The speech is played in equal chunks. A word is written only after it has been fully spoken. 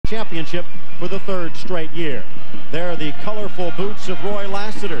championship for the third straight year. There are the colorful boots of Roy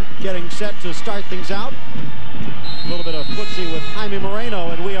Lassiter getting set to start things out. A little bit of footsie with Jaime Moreno,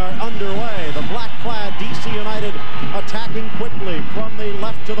 and we are underway. The black-clad D.C.United attacking quickly from the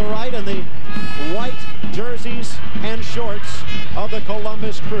left to the right, and the white jerseys and shorts of the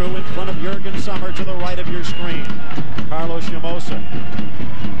Columbus Crew in front of Juergen Sommer to the right of your screen. Llamosa,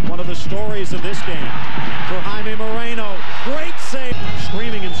 one of the stories of this game for Jaime Moreno. Great save.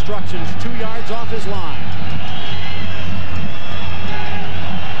 Screaming instructions 2 yards off his line.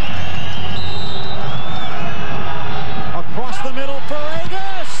 Across the middle for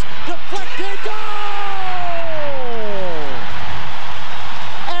Harkes. Deflected goal!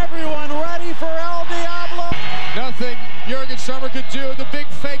 Everyone ready for El Diablo. Nothing Juergen Sommer could do. The big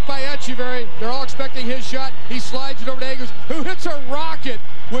fake by Etcheverry. They're all expecting his shot. He slides it over to Harkes, who hits a rocket,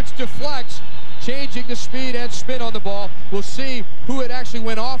 which deflects, changing the speed and spin on the ball. We'll see who it actually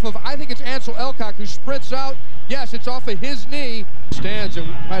went off of. I think it's Ancil Elcock, who sprints out. Yes, it's off of his knee. Stands, it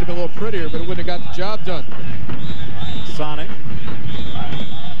might have been a little prettier, but it wouldn't have got the job done. Sanneh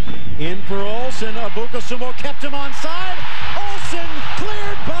in for Olsen. Abukusumo kept him onside. Olsen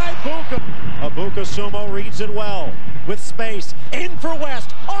cleared by Abukusumo reads it well with space. In for West.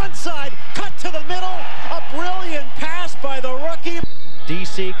 Onside. Cut to the middle. A brilliant pass by the rookie.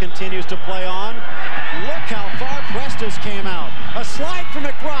 DC continues to play on. Look how far Presthus came out. A slide from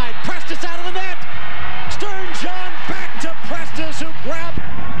McBride. Presthus out of the net. Stern John back to Presthus, who grabbed.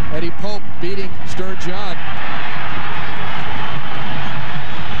 Eddie Pope beating Stern John.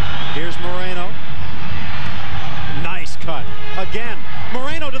 Here's Moreno. Nice cut. Again,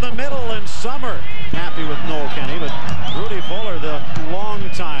 Moreno to the middle, and Sommer happy with Noel Kenny, but Rudy Fuller, the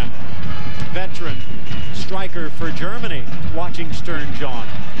long-time veteran striker for Germany, watching Stern John.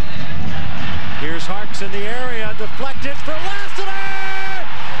 Here's Harkes in the area, deflected for Lassiter!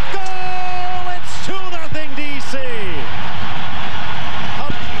 Goal! It's 2-0 DC.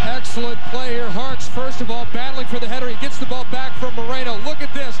 Excellent play here. Harkes, first of all, battling for the header. He gets the ball back from Moreno. Look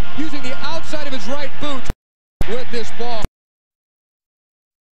at this, using the outside of his right boot with this ball.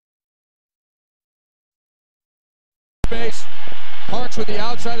 Base. Harkes with the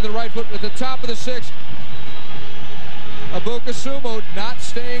outside of the right foot at the top of the six. Abukusumo not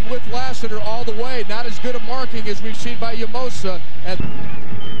staying with Lassiter all the way. Not as good a marking as we've seen by Llamosa. And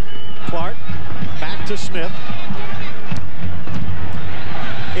Clark back to Smith.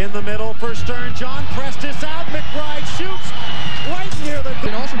 In the middle for Stern John. Presthus out. McBride shoots right near the...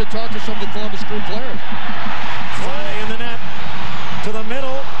 And also to talk to some of the Columbus Crew players. Sanneh in the net. To the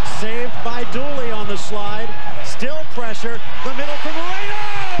middle. Saved by Dooley on the slide. Still pressure. The middle for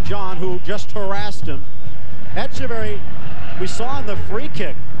Moreno. John, who just harassed him. Etcheverry, we saw in the free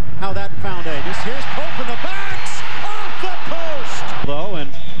kick how that found Aegis. Here's Pope in the backs. Off the post. Low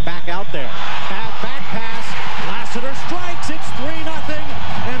and back out there. Back pass. Lassiter strikes. It's 3-0.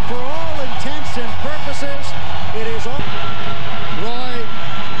 And for all intents and purposes, it is all. Roy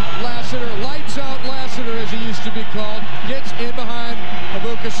Lassiter, lights out Lassiter as he used to be called, gets in behind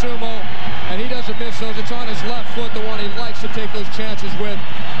Abukusumo, and he doesn't miss those. It's on his left foot, the one he likes to take those chances with,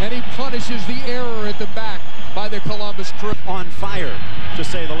 and he punishes the error at the back by the Columbus Crew. On fire, to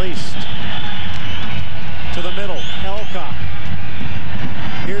say the least. To the middle, Elcock.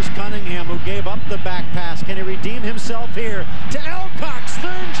 Here's Cunningham, who gave up the back pass. Can he redeem himself here? To Elcock.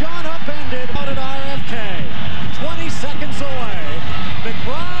 Stern John upended out at RFK. 20 seconds away.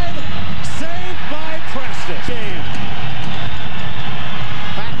 McBride saved by Presthus. Game.